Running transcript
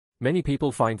Many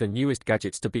people find the newest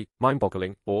gadgets to be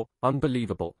mind-boggling or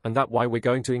unbelievable, and that's why we're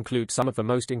going to include some of the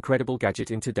most incredible gadgets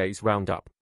in today's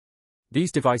roundup.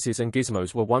 These devices and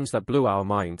gizmos were ones that blew our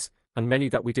minds, and many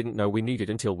that we didn't know we needed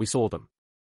until we saw them.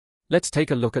 Let's take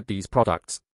a look at these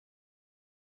products.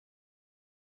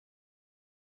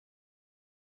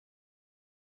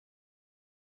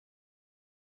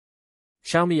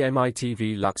 Xiaomi Mi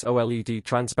TV Lux OLED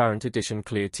Transparent Edition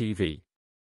Clear TV.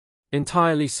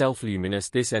 Entirely self-luminous,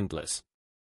 this endless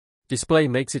display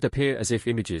makes it appear as if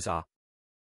images are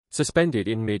suspended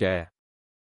in mid-air.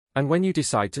 And when you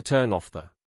decide to turn off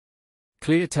the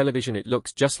clear television, it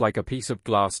looks just like a piece of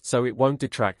glass, so it won't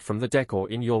detract from the decor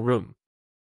in your room.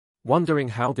 Wondering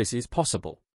how this is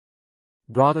possible?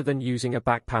 Rather than using a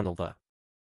back panel, the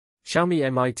Xiaomi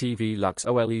Mi TV Lux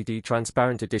OLED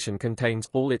Transparent Edition contains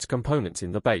all its components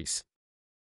in the base.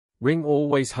 Ring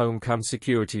Always Home Cam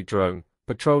Security Drone.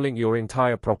 Patrolling your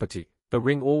entire property. The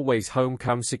Ring Always Home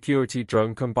Cam Security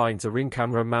Drone combines a Ring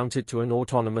camera mounted to an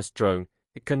autonomous drone.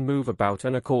 It can move about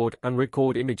and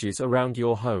record images around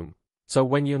your home. So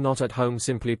when you're not at home,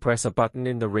 simply press a button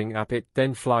in the Ring app. It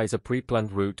then flies a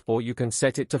pre-planned route, or you can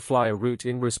set it to fly a route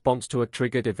in response to a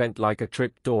triggered event like a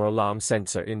tripped door alarm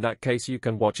sensor. In that case, you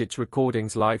can watch its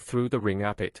recordings live through the Ring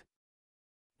app. It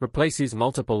replaces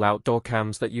multiple outdoor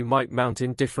cams that you might mount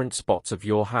in different spots of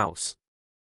your house.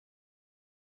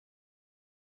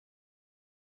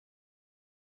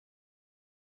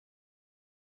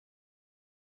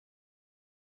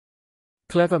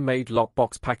 Clever-made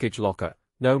lockbox package locker.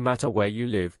 No matter where you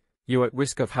live, you're at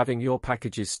risk of having your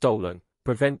packages stolen.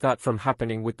 Prevent that from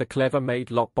happening with the clever-made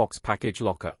lockbox package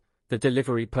locker. The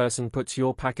delivery person puts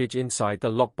your package inside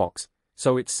the lockbox,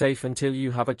 so it's safe until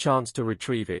you have a chance to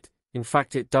retrieve it. In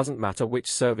fact, it doesn't matter which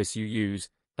service you use,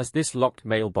 as this locked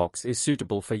mailbox is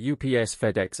suitable for UPS,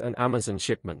 FedEx and Amazon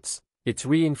shipments. Its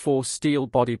reinforced steel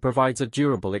body provides a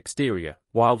durable exterior,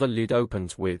 while the lid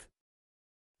opens with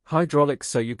hydraulics,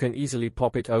 so you can easily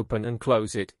pop it open and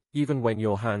close it, even when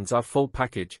your hands are full.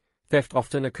 Package theft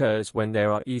often occurs when there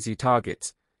are easy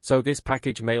targets, so this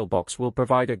package mailbox will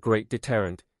provide a great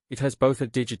deterrent. It has both a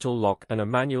digital lock and a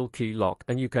manual key lock,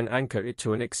 and you can anchor it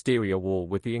to an exterior wall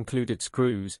with the included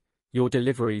screws. Your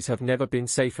deliveries have never been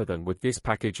safer than with this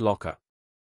package locker.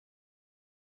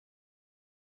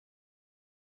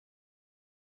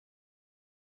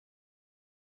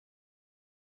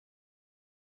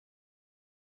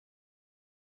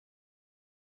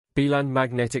 Beeline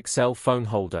Magnetic Cell Phone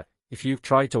Holder. If you've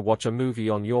tried to watch a movie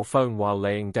on your phone while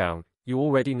laying down, you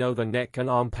already know the neck and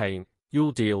arm pain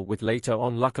you'll deal with later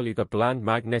on. Luckily, the Beeline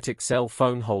Magnetic Cell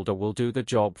Phone Holder will do the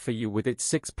job for you with its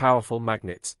 6 powerful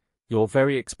magnets. Your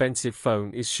very expensive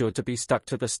phone is sure to be stuck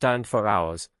to the stand for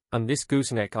hours, and this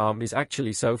gooseneck arm is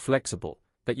actually so flexible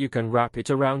that you can wrap it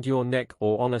around your neck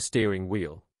or on a steering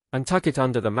wheel and tuck it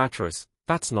under the mattress.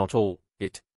 That's not all.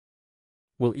 It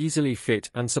will easily fit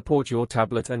and support your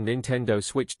tablet and Nintendo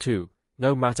Switch too.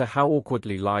 No matter how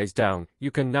awkwardly lies down,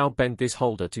 you can now bend this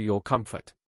holder to your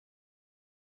comfort.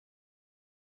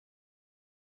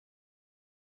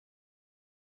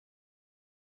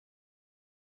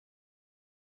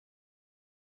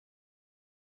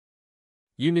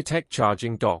 Unitech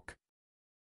Charging Dock.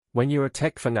 When you're a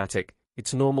tech fanatic,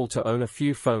 it's normal to own a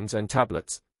few phones and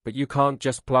tablets, but you can't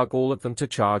just plug all of them to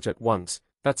charge at once.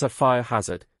 That's a fire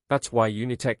hazard. That's why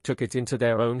Unitech took it into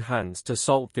their own hands to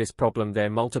solve this problem. Their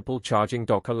multiple charging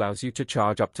dock allows you to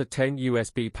charge up to 10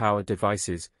 USB-powered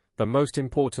devices. The most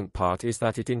important part is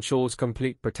that it ensures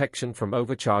complete protection from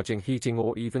overcharging, heating,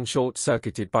 or even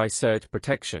short-circuited by surge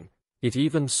protection. It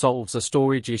even solves a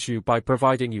storage issue by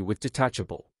providing you with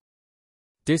detachable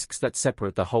discs that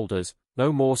separate the holders.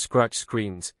 No more scratch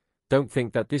screens. Don't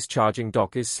think that this charging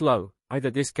dock is slow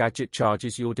either. This gadget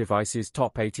charges your device's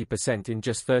top 80% in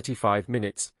just 35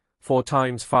 minutes. 4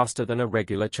 times faster than a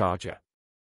regular charger.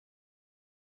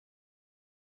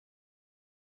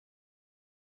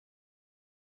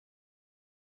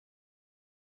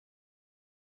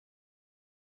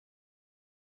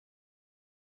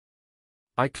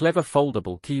 iClever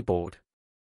Foldable Keyboard.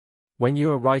 When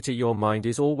you're a writer, your mind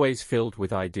is always filled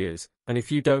with ideas, and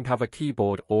if you don't have a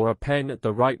keyboard or a pen at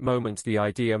the right moment, the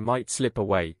idea might slip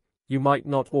away. You might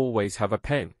not always have a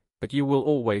pen, but you will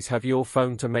always have your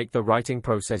phone to make the writing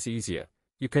process easier.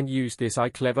 You can use this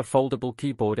iClever foldable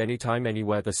keyboard anytime,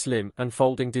 anywhere. The slim and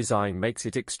folding design makes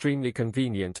it extremely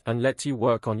convenient and lets you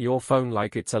work on your phone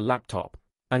like it's a laptop.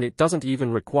 And it doesn't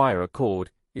even require a cord,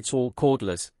 it's all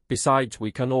cordless. Besides,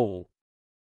 we can all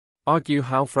argue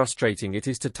how frustrating it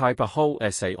is to type a whole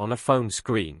essay on a phone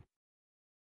screen.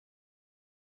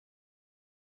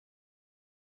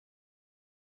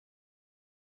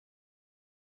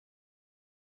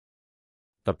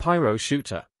 The Pyro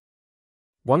Shooter.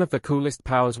 One of the coolest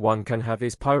powers one can have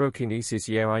is pyrokinesis.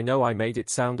 Yeah, I know I made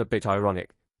it sound a bit ironic,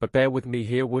 but bear with me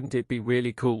here. Wouldn't it be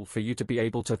really cool for you to be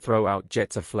able to throw out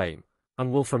jets of flame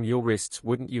and wool from your wrists?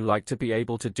 Wouldn't you like to be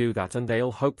able to do that and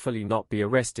they'll hopefully not be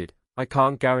arrested? I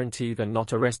can't guarantee they're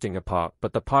not arresting a part,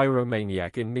 but the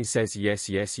pyromaniac in me says yes,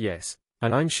 yes, yes.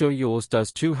 And I'm sure yours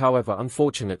does too. However,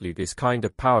 unfortunately this kind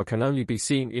of power can only be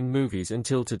seen in movies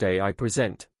until today I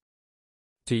present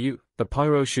to you the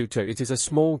Pyro Shooter. It is a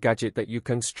small gadget that you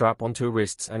can strap onto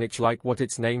wrists and it, like what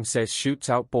its name says, shoots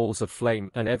out balls of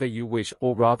flame whenever you wish,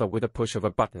 or rather with a push of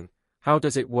a button. How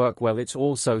does it work? Well, it's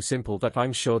all so simple that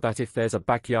I'm sure that if there's a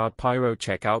backyard pyro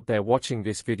check out there watching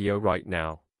this video right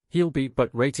now, he'll be but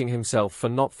rating himself for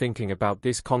not thinking about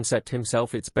this concept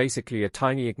himself. It's basically a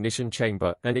tiny ignition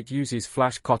chamber and it uses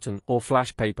flash cotton or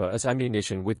flash paper as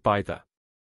ammunition. With by the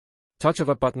touch of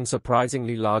a button,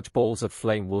 surprisingly large balls of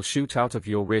flame will shoot out of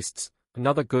your wrists.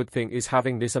 Another good thing is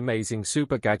having this amazing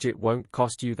super gadget won't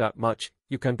cost you that much.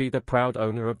 You can be the proud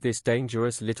owner of this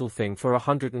dangerous little thing for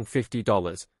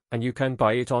 $150, and you can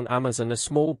buy it on Amazon. A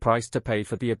small price to pay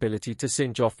for the ability to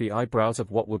singe off the eyebrows of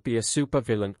what would be a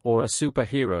supervillain or a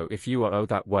superhero if you are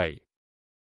that way.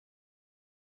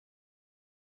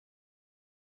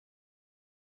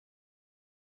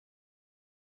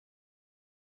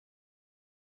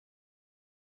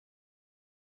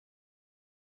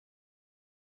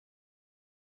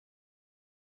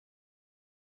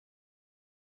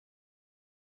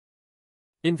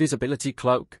 Invisibility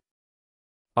Cloak.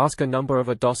 Ask a number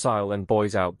of docile and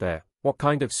boys out there what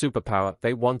kind of superpower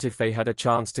they want if they had a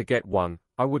chance to get one.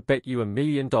 I would bet you $1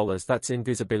 million that's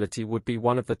invisibility would be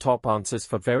one of the top answers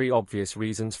for very obvious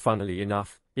reasons. Funnily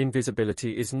enough,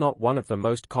 invisibility is not one of the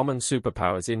most common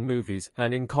superpowers in movies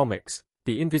and in comics.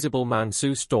 The Invisible Man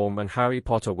Sue Storm and Harry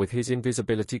Potter, with his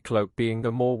invisibility cloak, being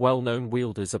the more well-known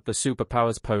wielders of the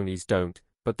superpowers. Ponies don't,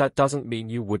 but that doesn't mean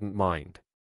you wouldn't mind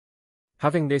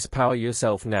having this power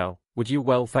yourself now, would you?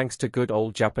 Well, thanks to good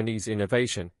old Japanese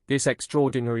innovation, this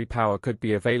extraordinary power could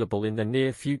be available in the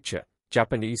near future.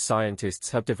 Japanese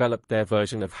scientists have developed their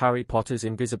version of Harry Potter's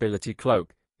invisibility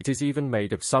cloak. It is even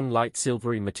made of some light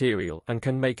silvery material and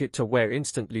can make it to wear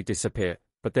instantly disappear.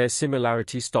 But their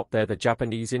similarity stopped there. The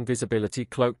Japanese invisibility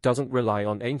cloak doesn't rely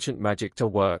on ancient magic to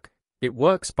work. It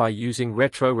works by using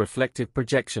retro-reflective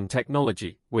projection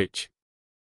technology, which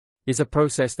is a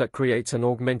process that creates an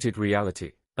augmented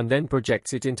reality and then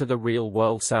projects it into the real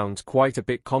world. Sounds quite a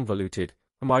bit convoluted,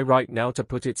 am I right? Now, to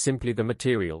put it simply, the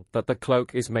material that the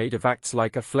cloak is made of acts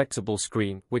like a flexible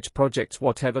screen which projects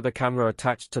whatever the camera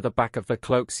attached to the back of the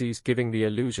cloak sees, giving the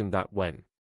illusion that when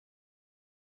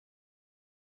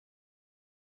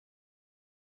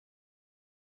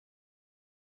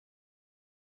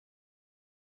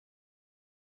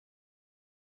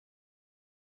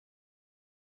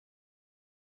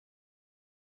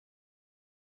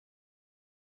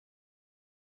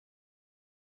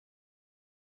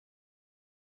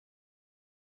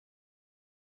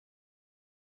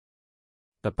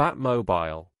the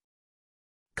Batmobile.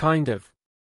 Kind of.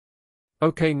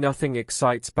 Okay, nothing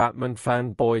excites Batman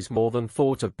fanboys more than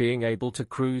thought of being able to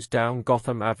cruise down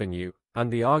Gotham Avenue,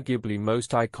 and the arguably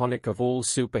most iconic of all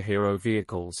superhero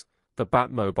vehicles, the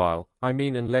Batmobile. I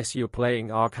mean, unless you're playing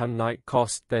Arkham Knight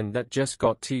Cost, then that just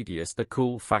got tedious. The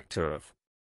cool factor of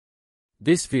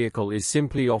this vehicle is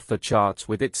simply off the charts,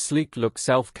 with its sleek look,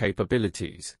 stealth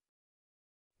capabilities,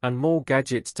 and more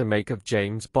gadgets to make of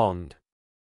James Bond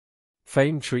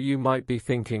fame tree. You might be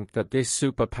thinking that this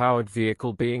super-powered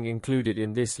vehicle being included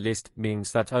in this list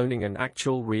means that owning an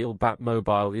actual real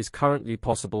Batmobile is currently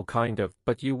possible. Kind of,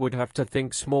 but you would have to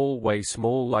think small, way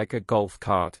small, like a golf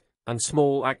cart, and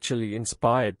small actually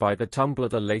inspired by the Tumbler,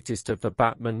 the latest of the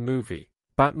Batman movie.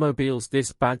 Batmobiles.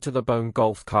 This bad-to-the-bone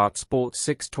golf cart sports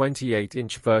 6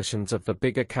 28-inch versions of the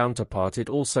bigger counterpart. It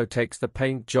also takes the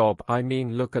paint job. I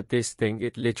mean, look at this thing,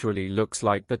 it literally looks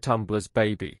like the Tumbler's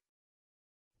baby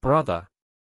brother.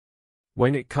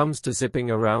 When it comes to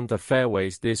zipping around the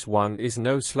fairways, this one is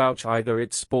no slouch either.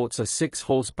 It sports a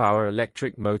 6-horsepower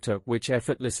electric motor which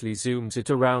effortlessly zooms it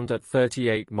around at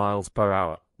 38 miles per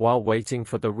hour. While waiting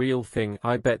for the real thing,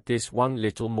 I bet this one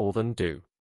little more than do.